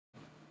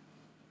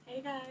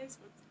Hey guys,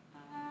 what's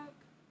up?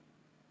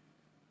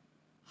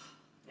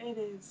 It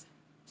is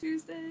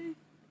Tuesday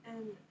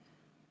and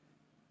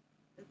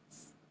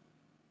it's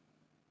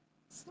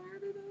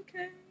started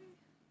okay.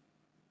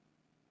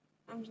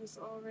 I'm just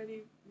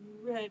already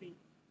ready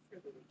for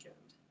the weekend.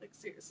 Like,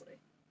 seriously.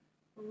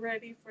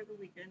 Ready for the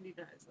weekend, you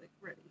guys. Like,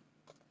 ready.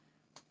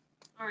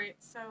 Alright,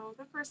 so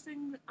the first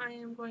thing I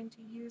am going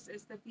to use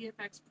is the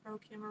VFX Pro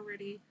Camera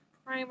Ready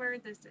Primer.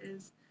 This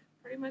is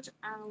pretty much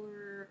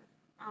our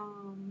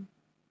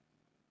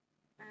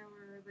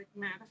like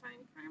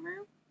mattifying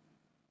primer.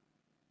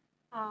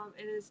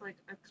 It is like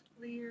a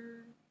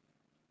clear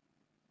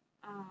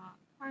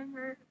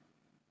primer.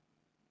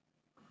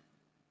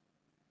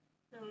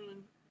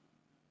 And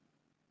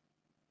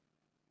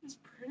just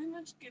pretty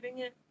much getting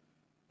it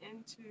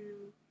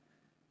into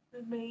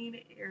the main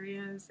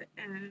areas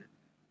and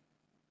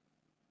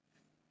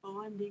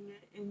blending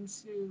it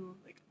into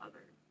like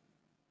other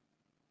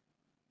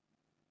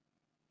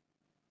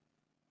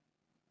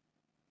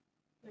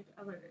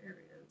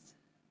areas.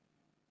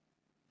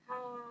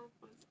 How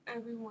was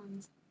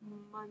everyone's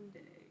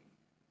Monday?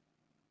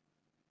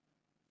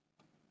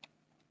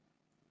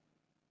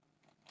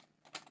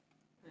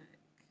 Like,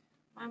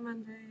 my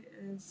Monday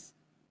is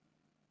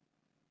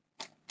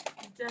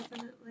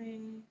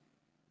definitely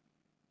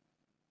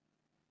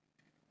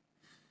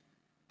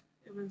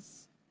it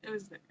was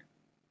there.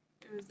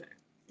 It was there.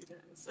 You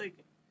guys.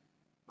 Like,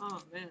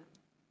 oh man.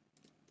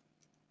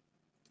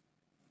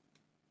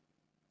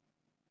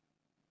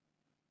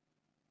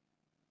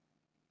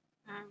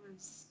 I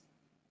was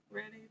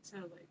ready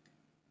to like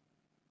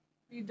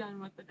be done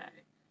with the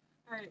day.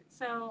 Alright,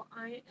 so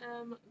I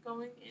am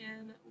going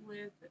in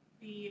with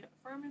the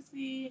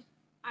Farmasi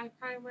eye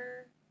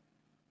primer.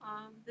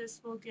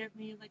 This will give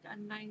me like a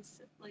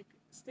nice like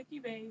sticky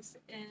base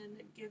and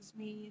it gives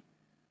me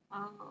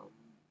um,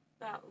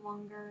 that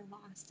longer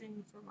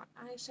lasting for my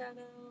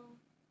eyeshadow.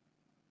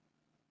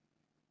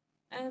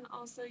 And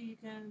also you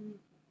can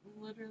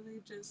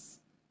literally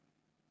just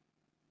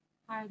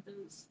hide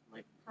those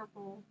like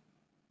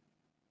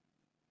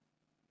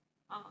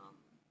um,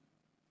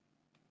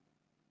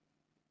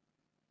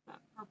 that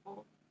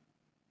purple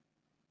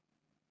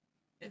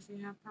if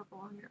you have purple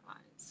on your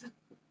eyes.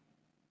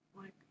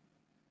 Like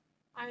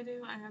I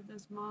do, I have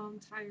those mom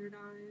tired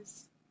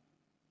eyes.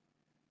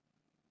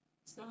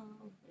 So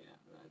yeah,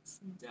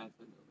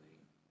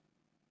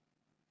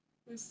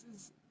 this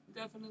is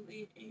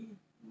definitely a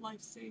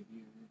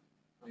lifesaver.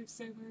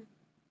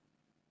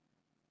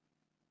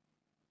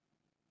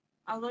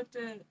 I looked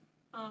at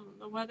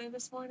the weather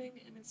this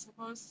morning and it's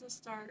supposed to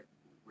start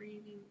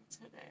raining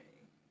today.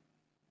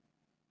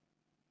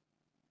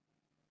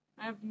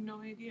 I have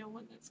no idea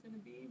when that's going to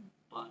be,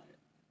 but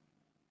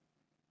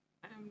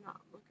I am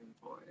not looking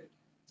forward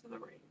to the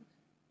rain.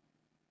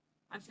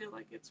 I feel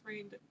like it's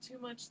rained too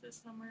much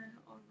this summer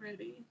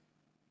already.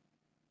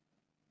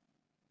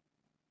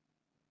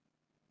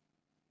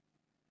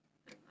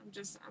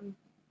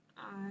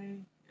 I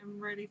am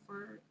ready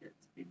for it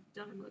to be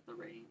done with the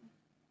rain.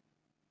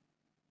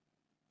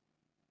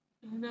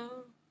 You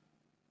know?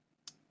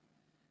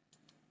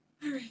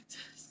 Alright,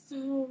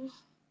 so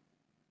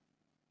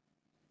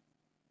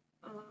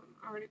I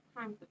already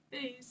primed the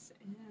face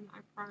and I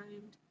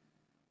primed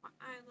my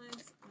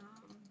eyelids.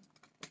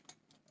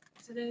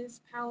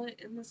 Today's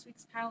palette and this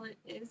week's palette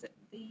is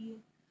the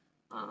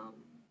um,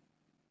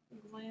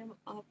 Glam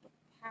Up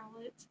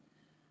palette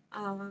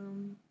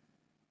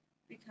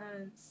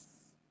because,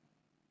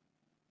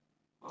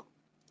 well,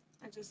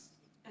 I just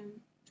am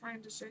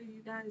trying to show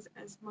you guys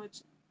as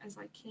much as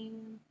I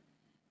can.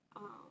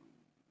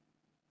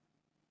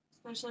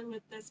 Especially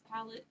with this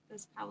palette.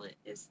 This palette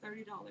is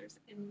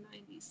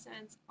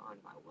 $30.90 on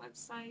my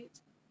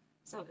website.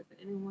 So if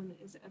anyone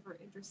is ever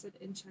interested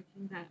in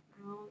checking that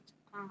out,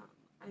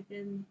 I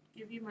can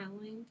give you my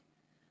link.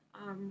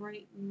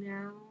 Right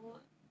now,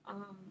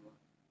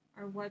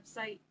 our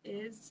website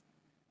is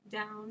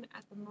down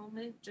at the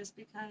moment just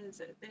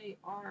because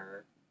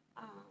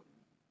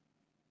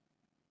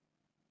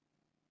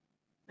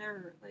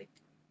they're like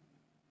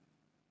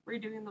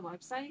redoing the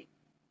website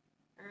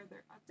or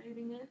they're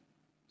updating it.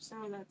 So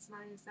that's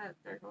nice that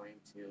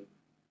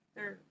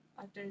they're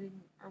updating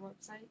our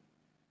website.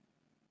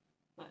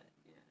 But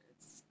yeah,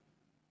 it's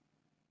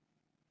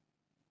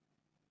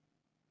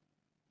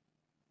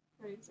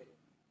crazy.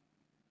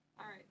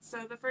 Alright,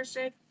 so the first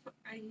shade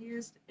I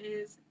used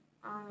is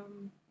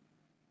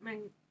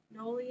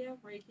Magnolia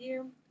right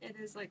here. It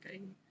is like a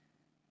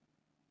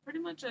pretty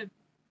much a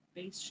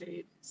base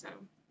shade, so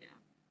yeah.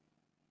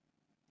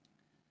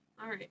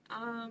 Alright,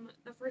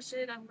 the first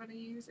shade I'm going to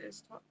use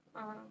is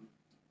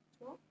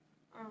 12?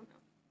 I don't know.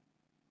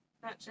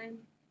 That shade.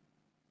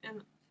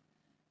 And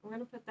I'm going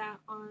to put that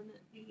on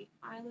the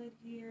eyelid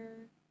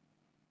here.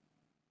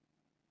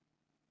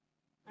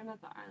 Or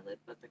not the eyelid,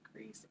 but the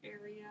crease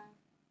area.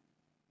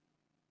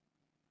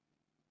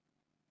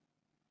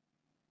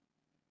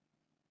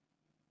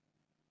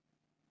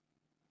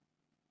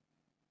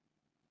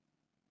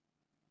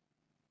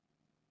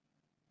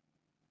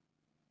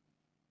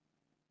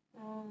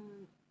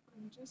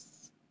 I'm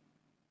just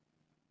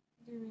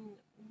doing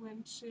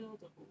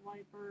windshield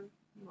wiper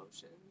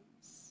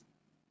motions.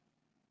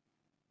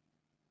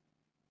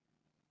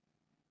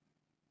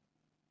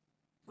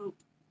 Taupe.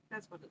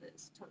 That's what it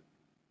is. Taupe.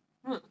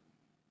 Huh.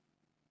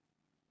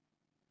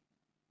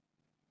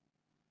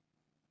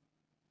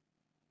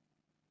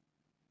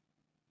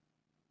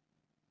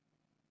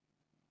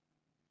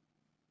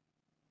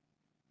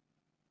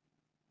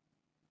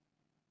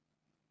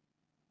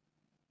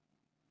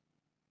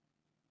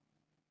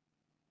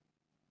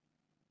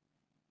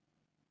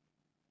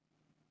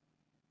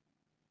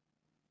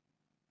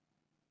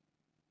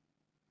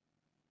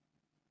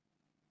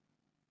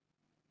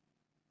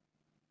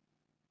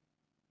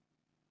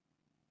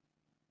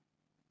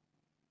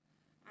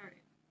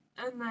 Alright.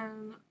 And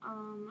then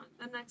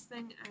the next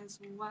thing as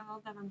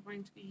well that I'm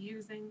going to be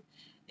using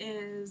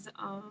is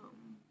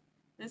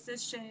this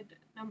is shade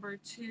number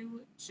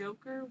 2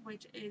 Joker,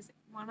 which is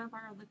one of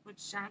our liquid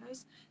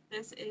shadows.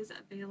 This is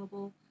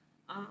available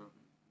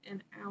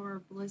in our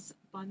Bliss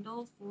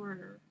bundle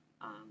for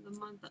the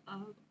month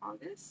of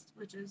August,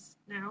 which is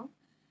now.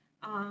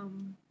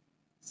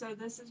 So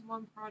this is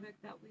one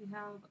product that we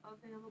have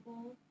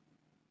available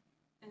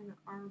in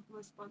our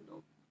Bliss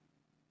bundle.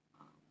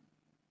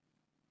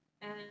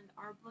 And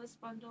our Bliss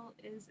bundle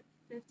is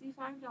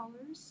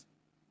 $55.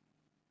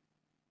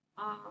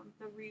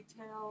 The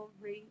retail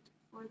rate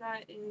for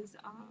that is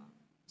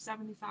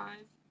 $75.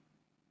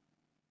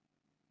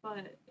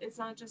 But it's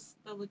not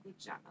just the liquid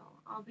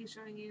shadow. I'll be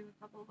showing you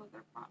a couple of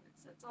other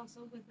products that's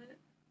also with it.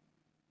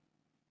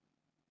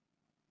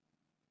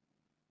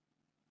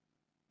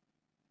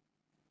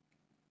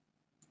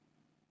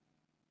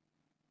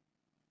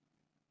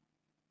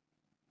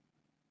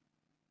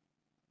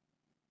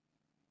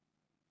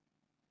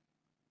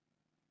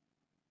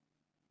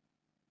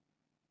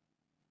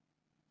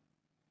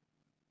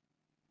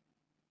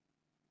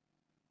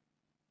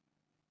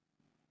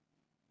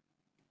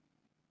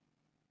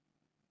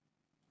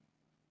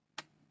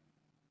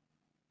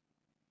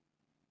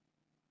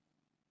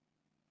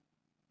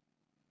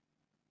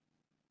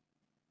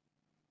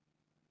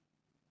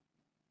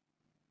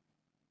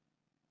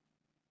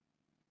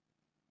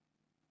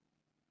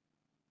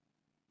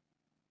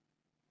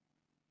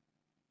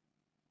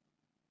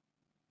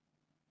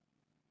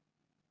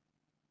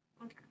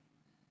 Okay.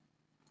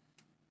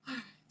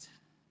 Alright.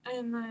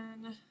 And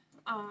then,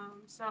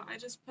 so I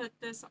just put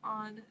this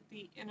on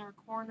the inner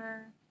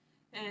corner,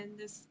 and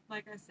this,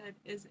 like I said,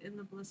 is in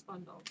the Bliss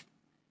bundle.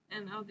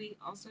 And I'll be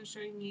also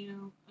showing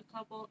you a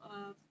couple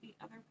of the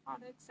other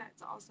products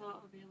that's also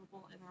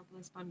available in our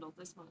Bliss bundle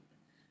this month.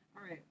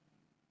 Alright.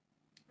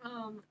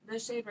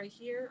 This shade right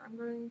here I'm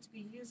going to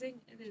be using,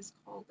 it is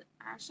called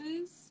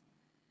Ashes.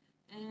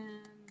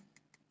 And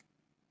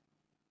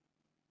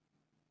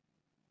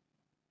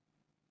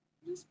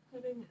I'm just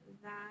putting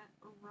that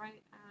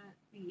right at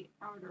the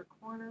outer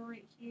corner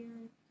right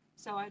here,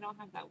 so I don't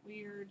have that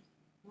weird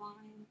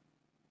line.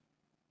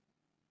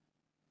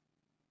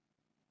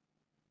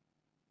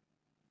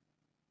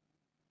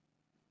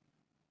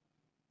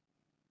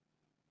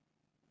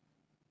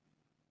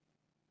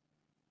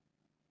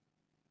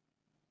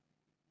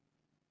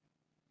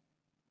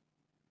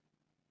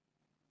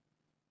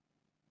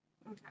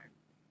 Okay.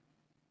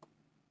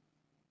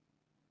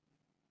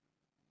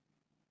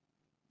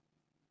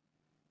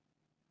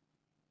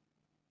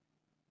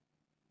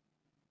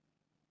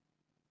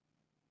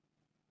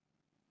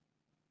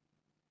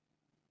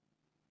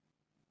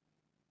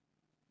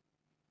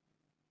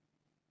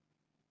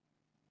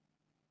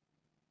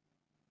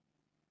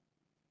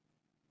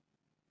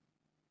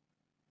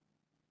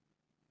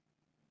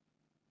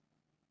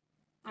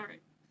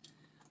 Alright.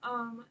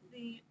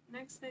 The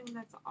next thing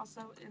that's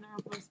also in our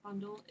Bliss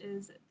bundle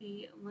is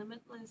the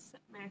Limitless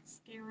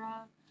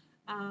Mascara.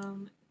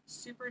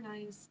 Super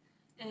nice.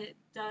 It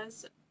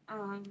does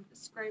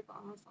scrape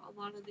off a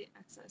lot of the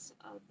excess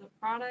of the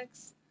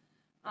products.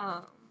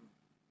 Or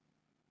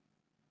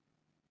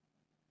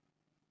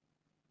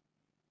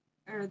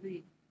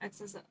the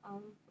excess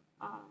of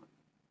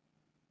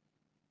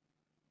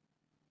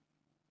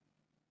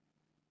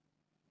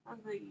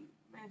the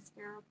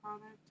mascara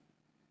product.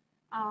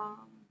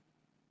 Um,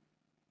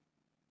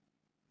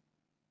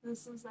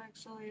 this is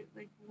actually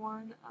like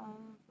one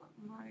of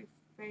my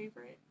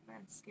favorite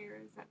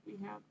mascaras that we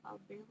have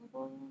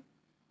available.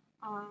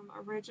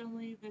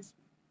 Originally, the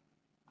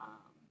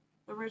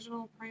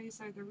original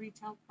price or the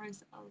retail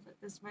price of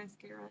this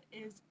mascara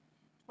is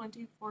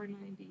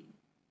 $24.90.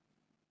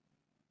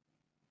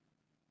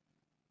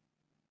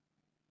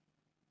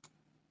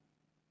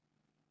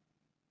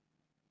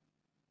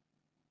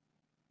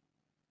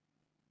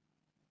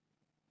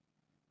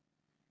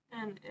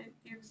 And it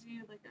gives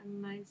you like a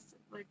nice,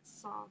 like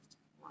soft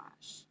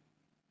flash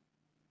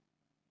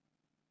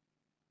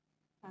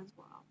as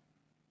well.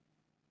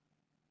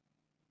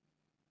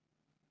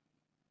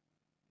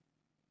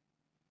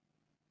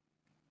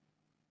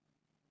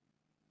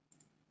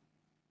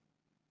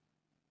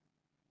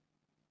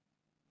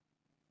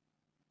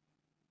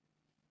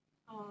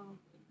 Um,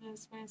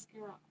 this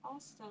mascara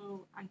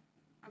also, I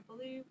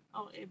believe,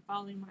 oh, it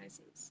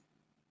volumizes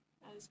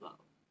as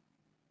well.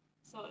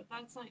 So if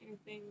that's not your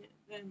thing,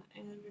 then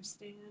I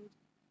understand.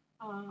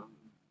 Um,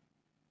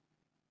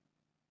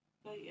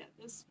 but yeah,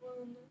 this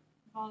one,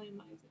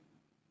 volumizing.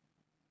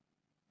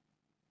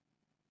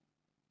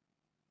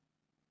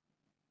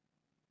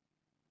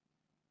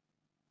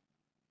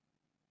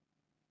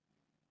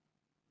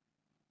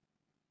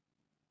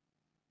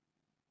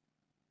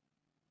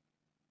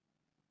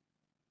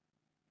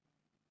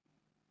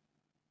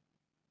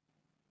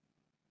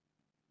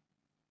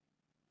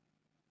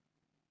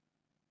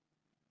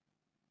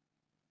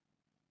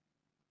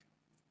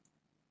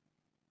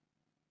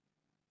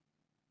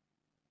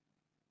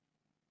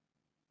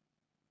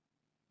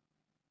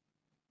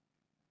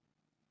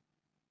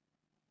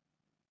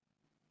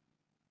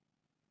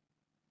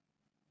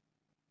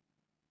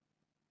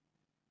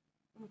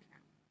 Okay.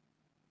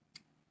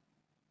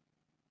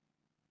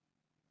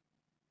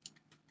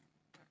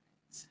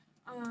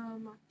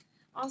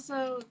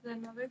 Also,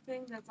 another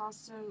thing that's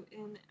also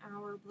in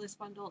our Bliss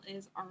bundle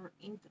is our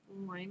ink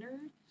liner.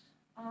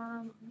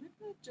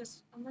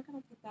 I'm not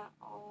gonna put that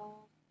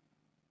all.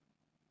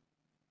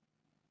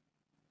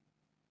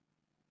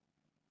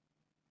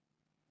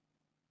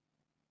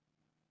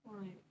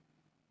 Right.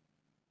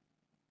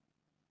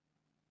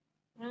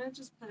 I'm gonna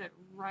just put it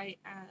right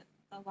at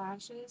the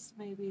lashes,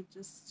 maybe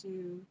just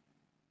to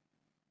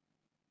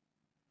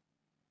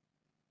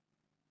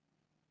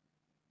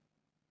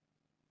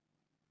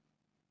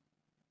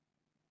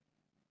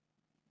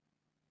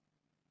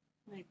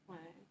make my.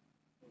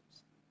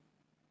 Oops.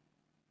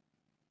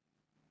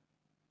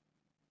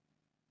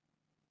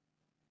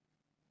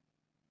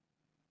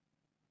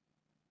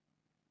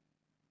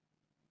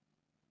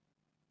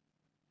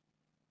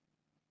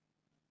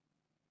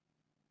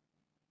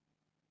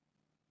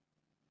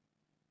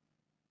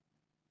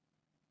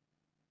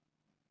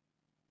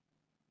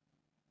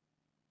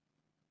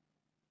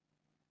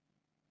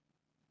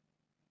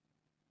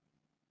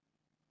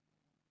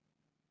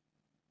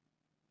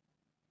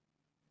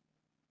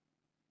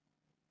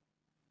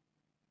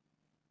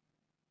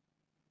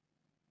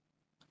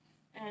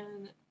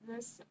 And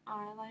this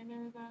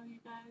eyeliner, though, you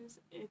guys,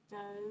 it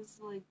does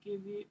like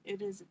give you.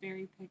 It is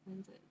very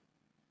pigmented.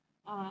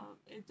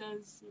 It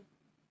does.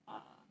 Uh,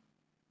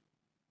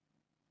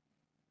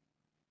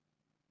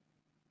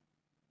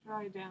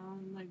 Dry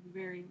down like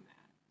very matte.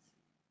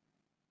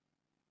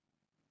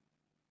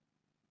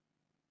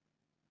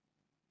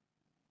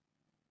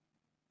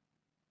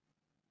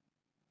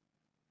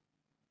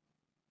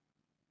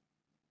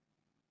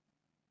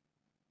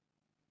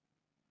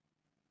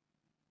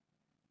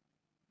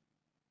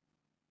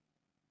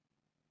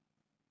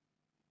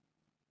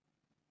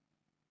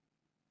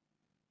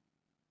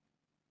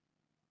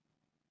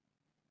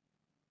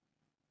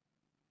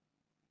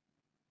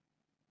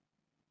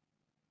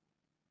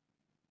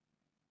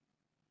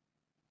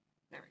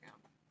 There we go.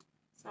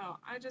 So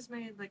I just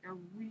made like a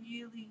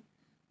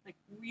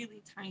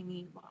really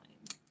tiny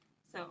line.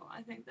 So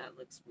I think that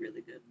looks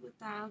really good with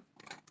that.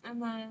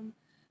 And then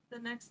the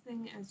next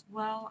thing as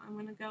well, I'm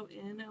gonna go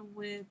in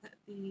with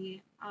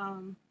the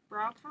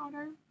brow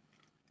powder.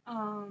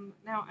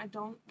 Now I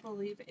don't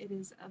believe it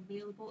is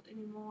available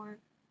anymore.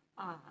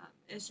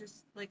 It's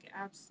just like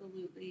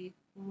absolutely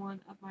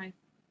one of my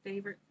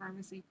favorite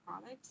pharmacy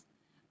products.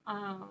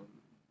 Um,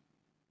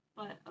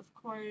 but of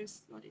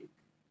course, like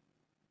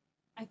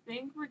I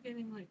think we're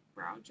getting like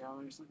brow gel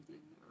or something,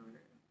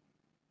 or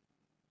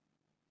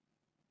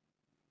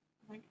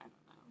like I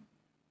don't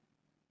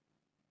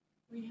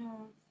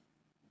know.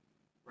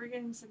 We're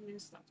getting some new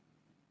stuff.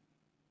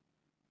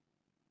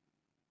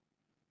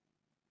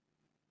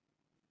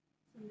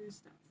 Some new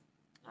stuff.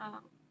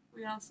 Um,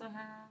 we also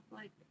have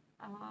like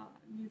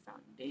new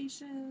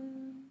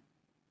foundation.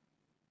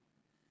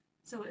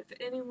 So if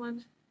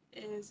anyone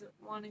is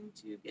wanting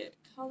to get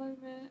color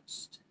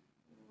matched,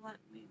 let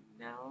me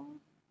know,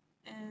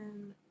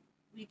 and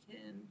we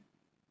can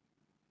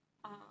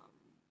um,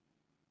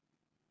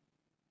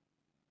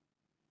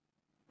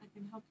 I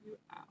can help you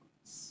out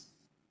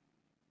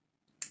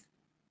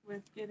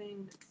with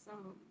getting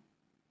some,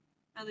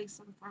 at least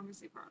some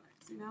pharmacy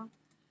products, you know?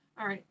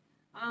 All right.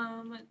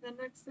 The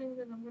next thing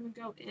that I'm going to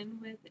go in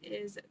with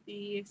is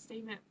the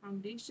Stay Matte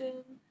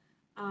Foundation.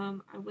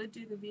 I would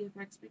do the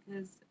VFX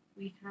because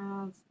we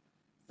have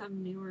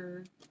some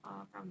newer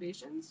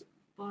foundations,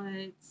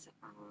 but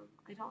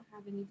I don't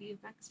have any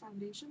VFX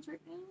foundations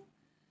right now,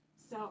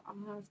 so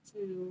I'll have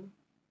to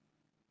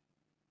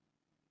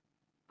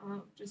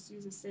just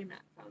use a Stay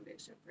Matte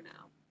Foundation for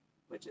now,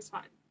 which is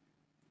fine.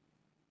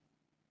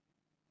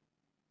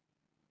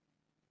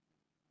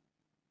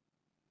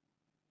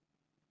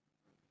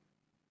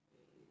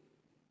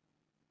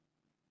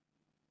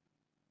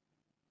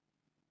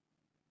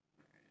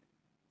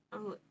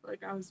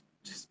 Like I was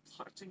just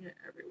plotting it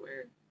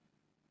everywhere.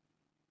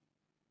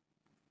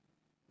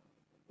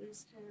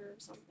 Loose hair or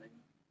something.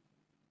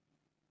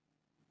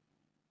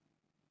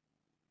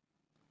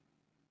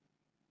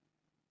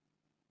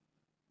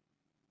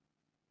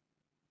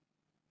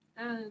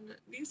 And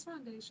these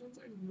foundations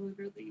are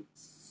literally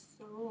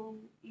so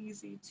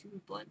easy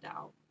to blend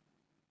out.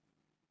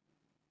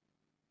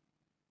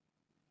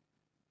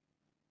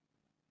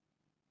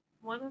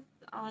 one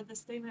of the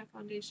Stay Matte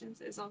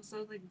foundations is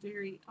also like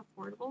very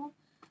affordable.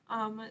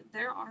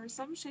 There are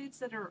some shades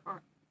that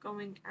are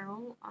going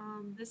out.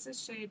 This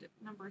is shade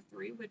number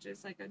 3, which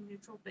is like a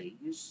neutral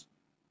beige,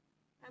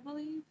 I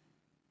believe.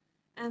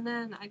 And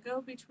then I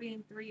go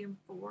between 3 and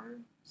 4.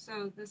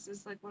 So this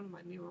is like one of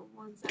my newer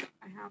ones that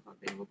I have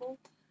available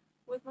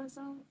with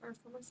myself or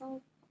for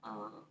myself.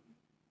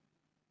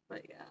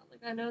 But yeah,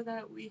 like I know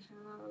that we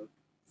have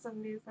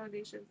some new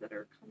foundations that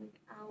are coming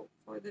out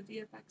for the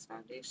VFX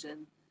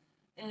foundation,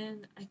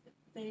 and I think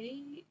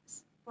they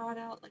brought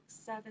out like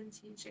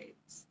 17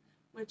 shades,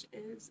 which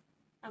is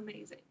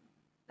amazing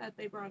that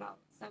they brought out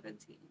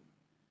 17.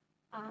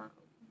 Um,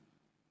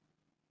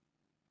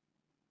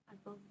 I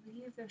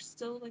believe they're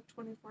still like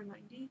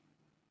 $24.90.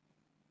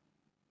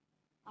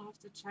 I'll have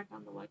to check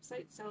on the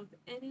website. So if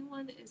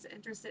anyone is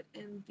interested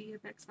in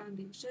VFX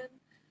foundation,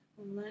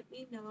 let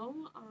me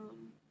know.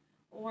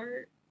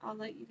 Or I'll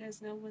let you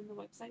guys know when the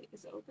website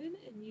is open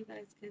and you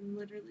guys can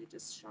literally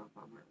just shop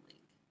on our link.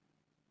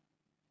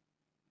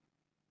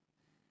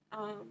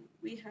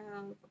 We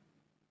have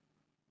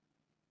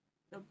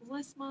the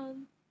Bliss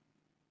month,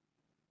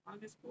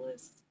 August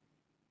Bliss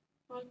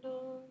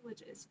bundle,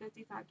 which is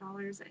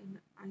 $55, and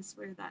I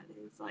swear that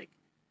is like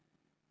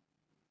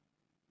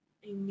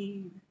a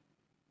need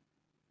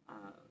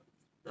of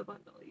the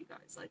bundle, you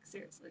guys. Like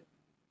seriously,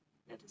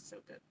 it is so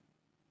good.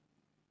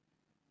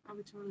 I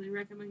would totally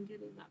recommend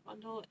getting that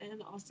bundle,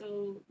 and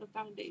also the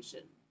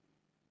foundation.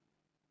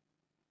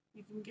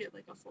 You can get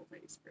like a full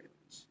face pretty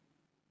much.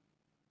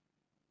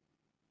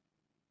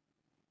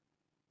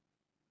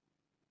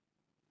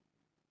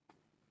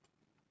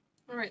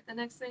 Alright, the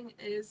next thing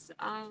is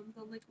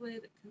the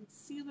liquid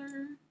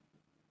concealer.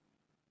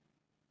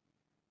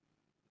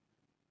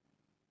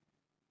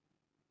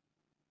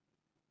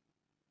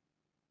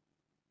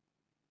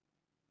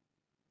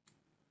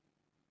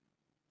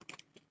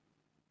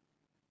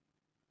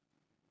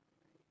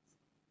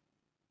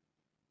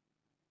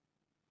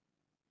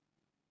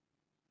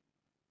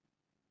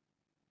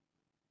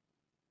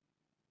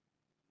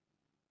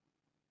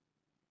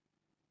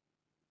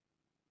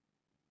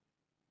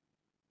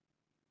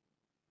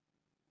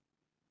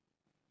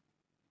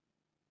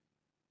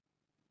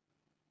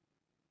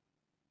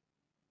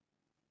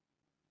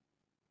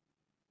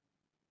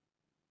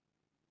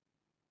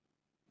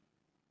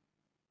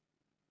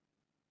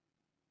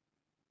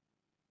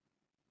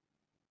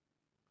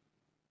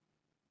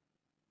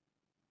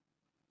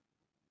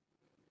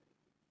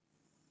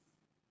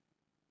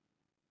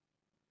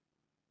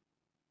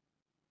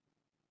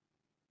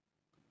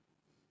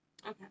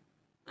 Okay,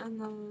 and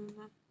then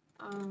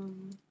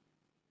I'm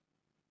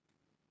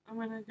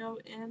gonna go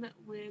in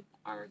with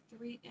our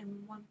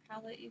 3-in-1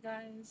 palette, you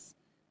guys.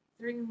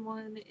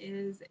 3-in-1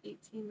 is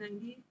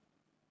 $18.90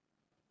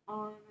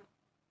 on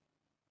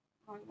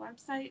our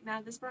website.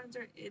 Now this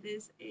bronzer, it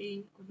is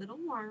a little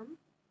warm,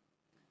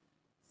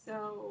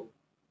 so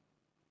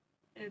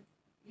if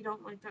you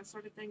don't like that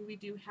sort of thing, we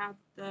do have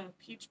the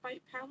Peach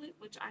Bite palette,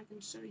 which I can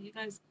show you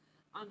guys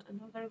on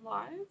another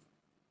live.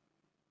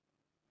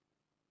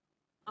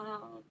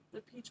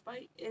 The Peach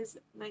Bite is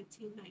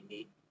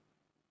 $19.90,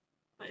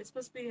 but it's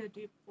supposed to be a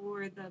dupe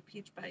for the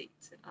Peach Bite.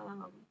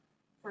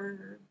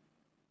 For,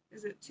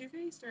 is it Too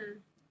Faced or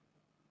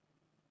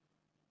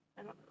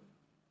I don't know.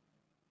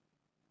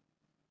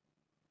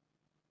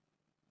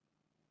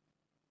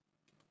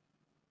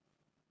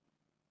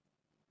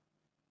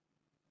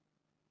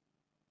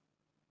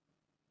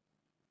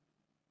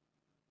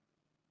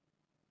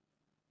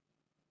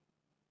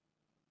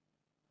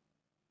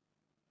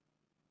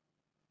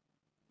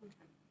 Okay.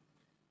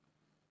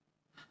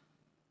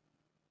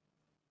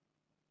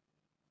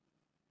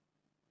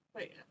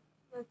 But yeah,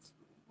 that's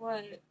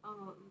what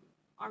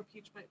our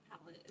Peach Bite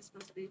palette is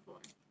supposed to be for.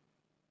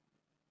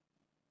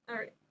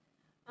 Alright,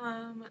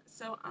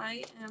 so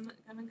I am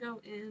gonna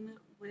go in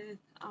with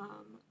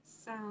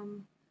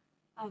some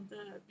of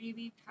the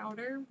BB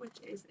powder, which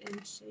is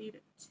in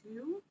shade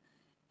 2,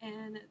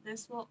 and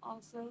this will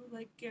also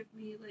like give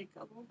me like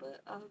a little bit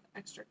of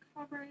extra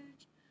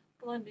coverage,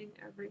 blending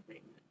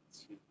everything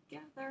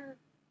together,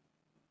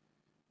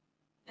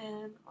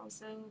 and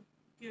also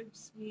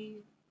gives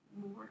me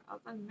more of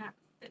a matte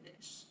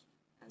finish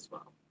as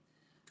well.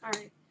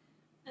 Alright,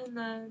 and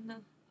then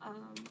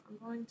I'm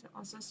going to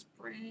also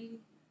spray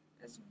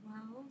as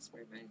well,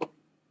 spray my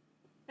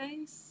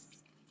face.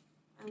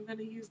 I'm going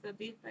to use the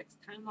VFX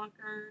Time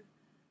Locker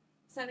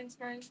setting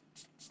spray.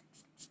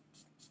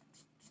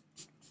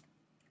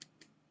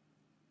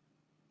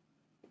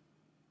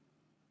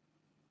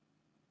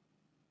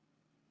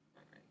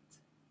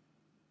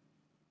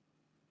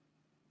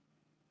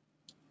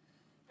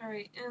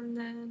 Alright, and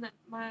then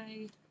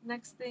my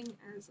next thing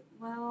as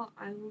well,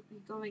 I will be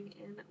going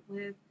in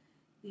with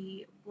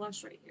the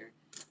blush right here.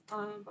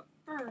 But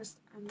first,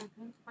 I'm not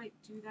going to quite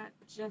do that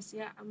just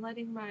yet. I'm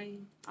letting my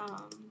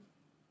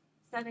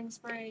setting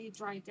spray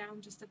dry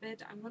down just a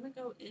bit. I'm going to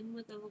go in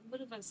with a little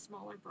bit of a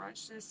smaller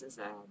brush. This is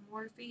a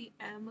Morphe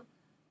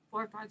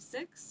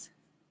M456,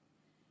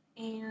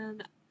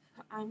 and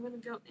I'm going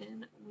to go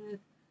in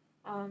with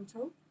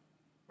taupe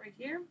right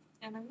here,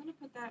 and I'm going to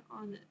put that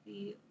on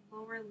the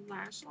lower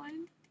lash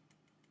line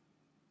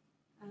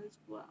as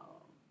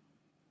well.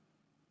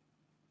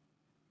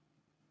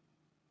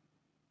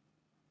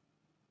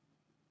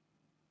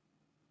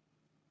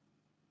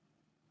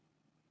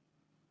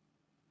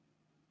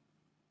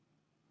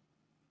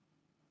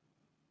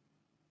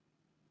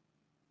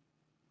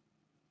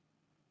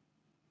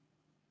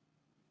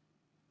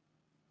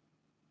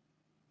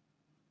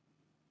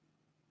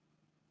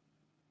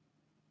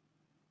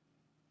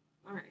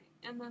 Alright,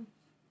 and then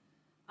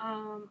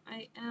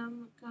I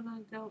am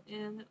gonna go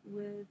in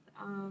with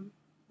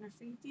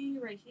graffiti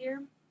right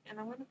here, and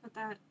I want to put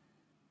that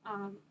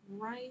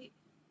right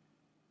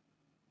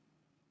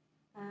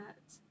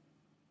at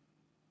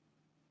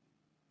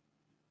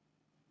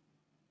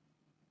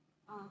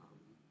um,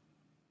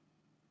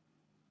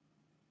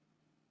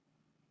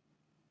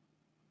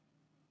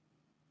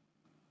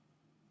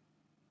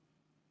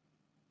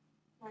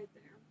 right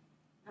there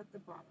at the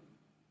bottom.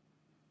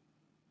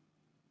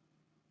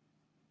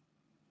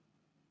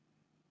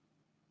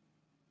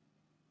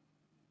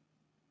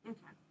 Okay.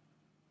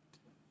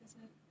 Is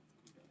it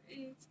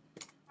 8?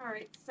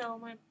 Alright, so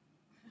my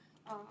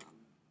um,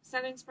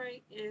 setting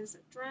spray is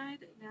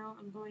dried. Now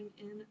I'm going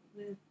in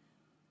with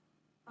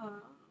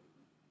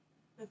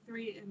the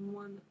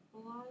 3-in-1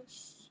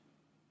 blush.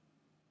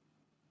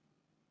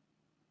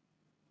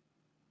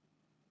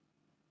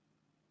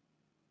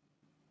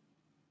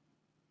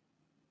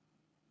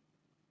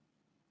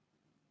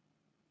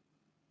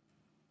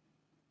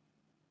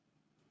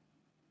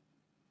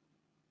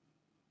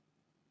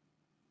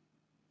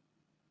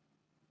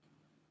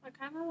 I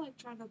kind of like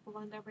try to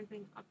blend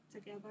everything up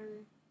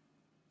together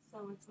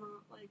so it's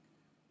not like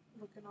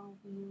looking all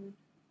weird.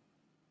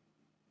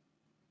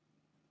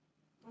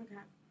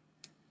 Okay.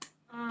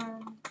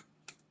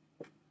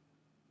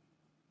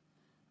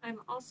 I'm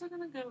also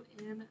gonna go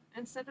in,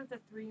 instead of the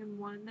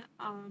 3-in-1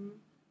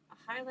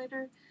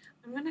 highlighter,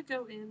 I'm gonna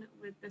go in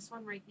with this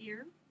one right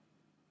here.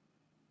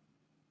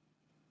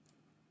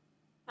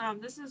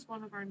 This is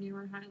one of our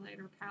newer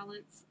highlighter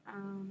palettes.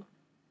 I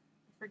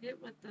forget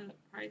what the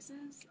price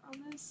is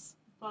on this,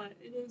 but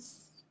it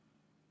is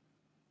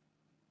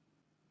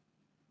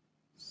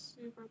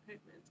super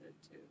pigmented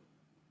too.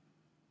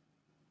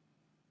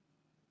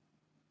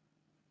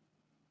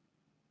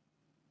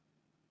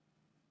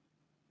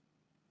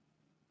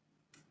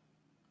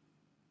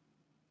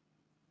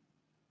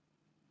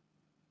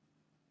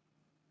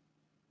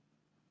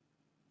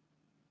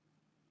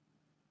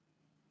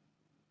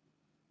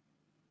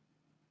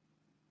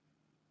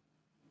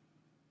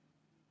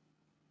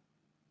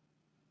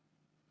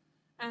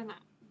 And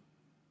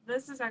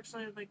this is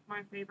actually like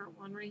my favorite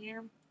one right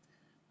here.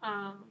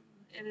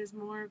 It is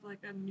more of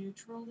like a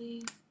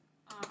neutrally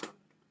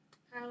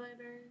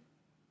highlighter.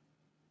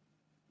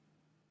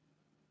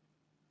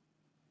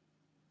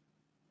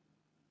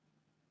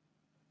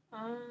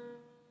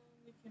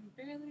 You can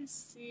barely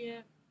see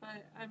it,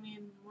 but I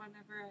mean,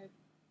 whenever I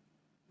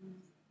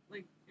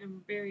like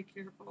am very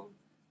careful,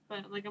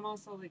 but like I'm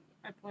also like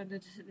I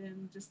blended it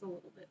in just a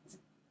little bit.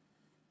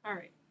 All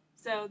right,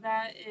 so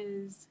that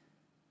is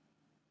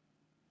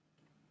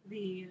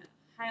the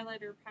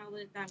highlighter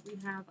palette that we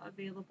have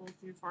available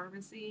through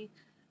Farmasi.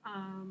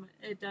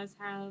 It does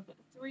have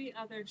 3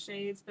 other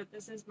shades, but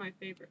this is my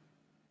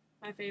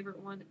favorite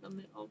one in the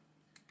middle.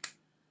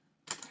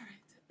 All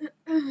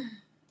right.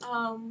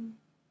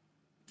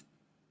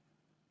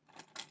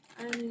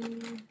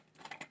 I'm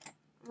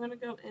gonna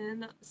go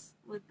in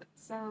with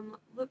some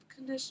lip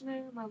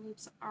conditioner. My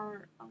lips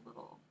are a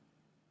little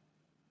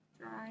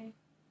dry.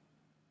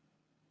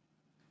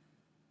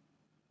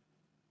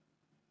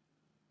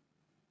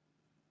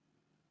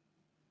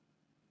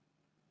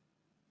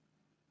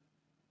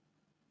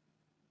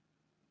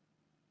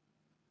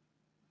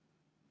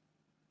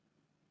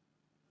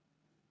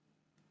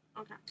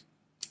 Okay.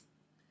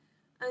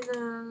 And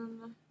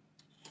then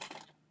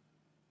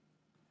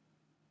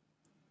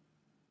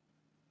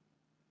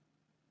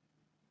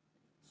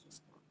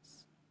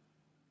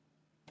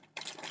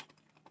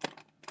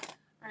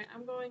alright,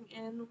 I'm going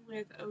in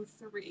with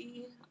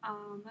 03,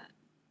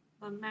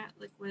 the matte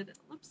liquid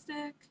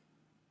lipstick.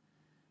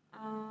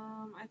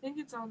 I think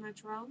it's all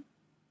natural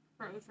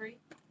for 03.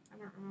 I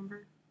don't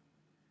remember.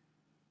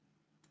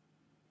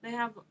 They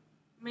have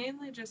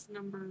mainly just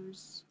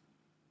numbers.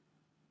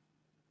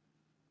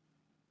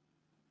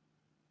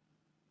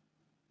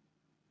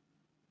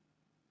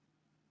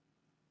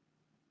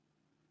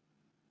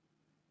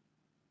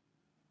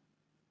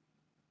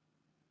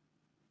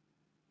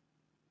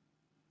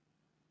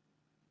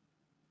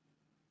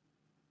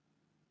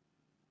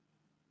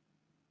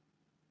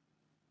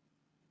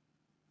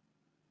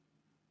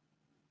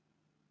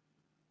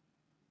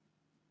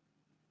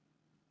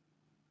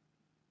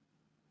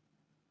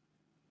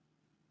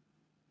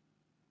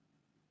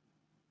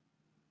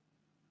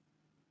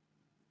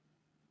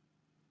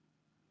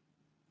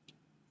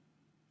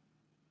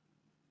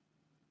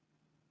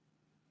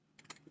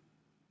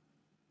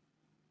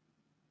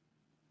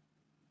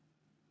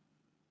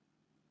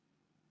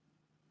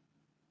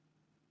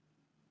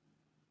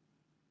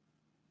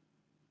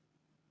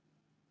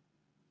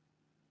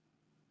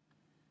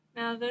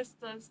 Now this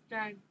does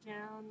drag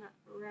down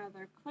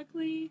rather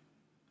quickly,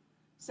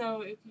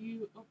 so if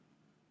you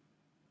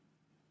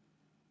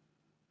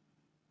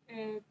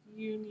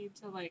need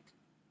to like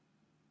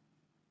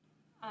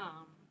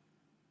um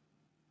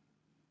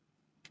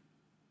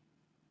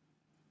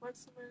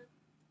what's the word?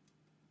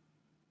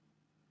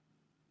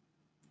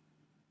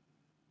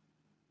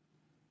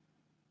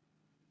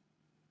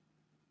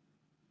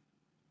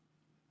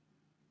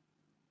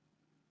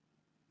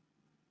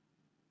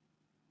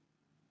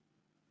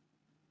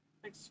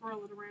 Like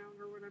swirl it around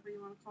or whatever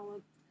you want to call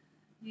it.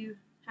 You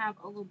have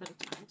a little bit of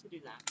time to do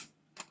that.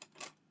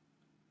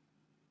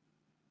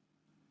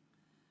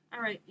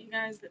 Alright, you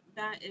guys,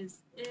 that is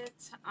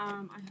it.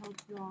 I hope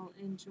you all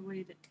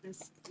enjoyed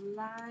this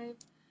live,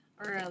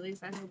 or at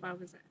least I hope I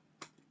was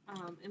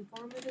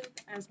informative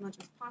as much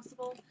as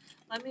possible.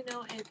 Let me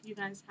know if you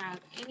guys have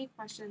any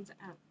questions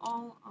at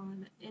all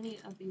on any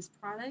of these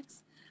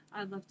products.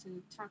 I'd love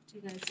to talk to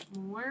you guys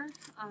more.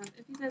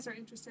 If you guys are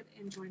interested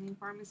in joining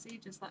Farmasi,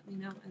 just let me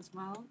know as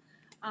well.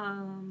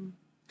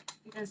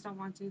 If you guys don't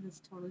want to, that's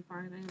totally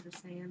fine. I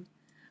understand.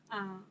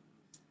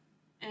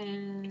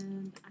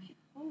 And I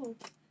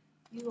hope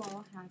you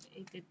all have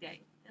a good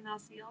day, and I'll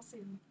see y'all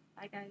soon.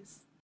 Bye, guys.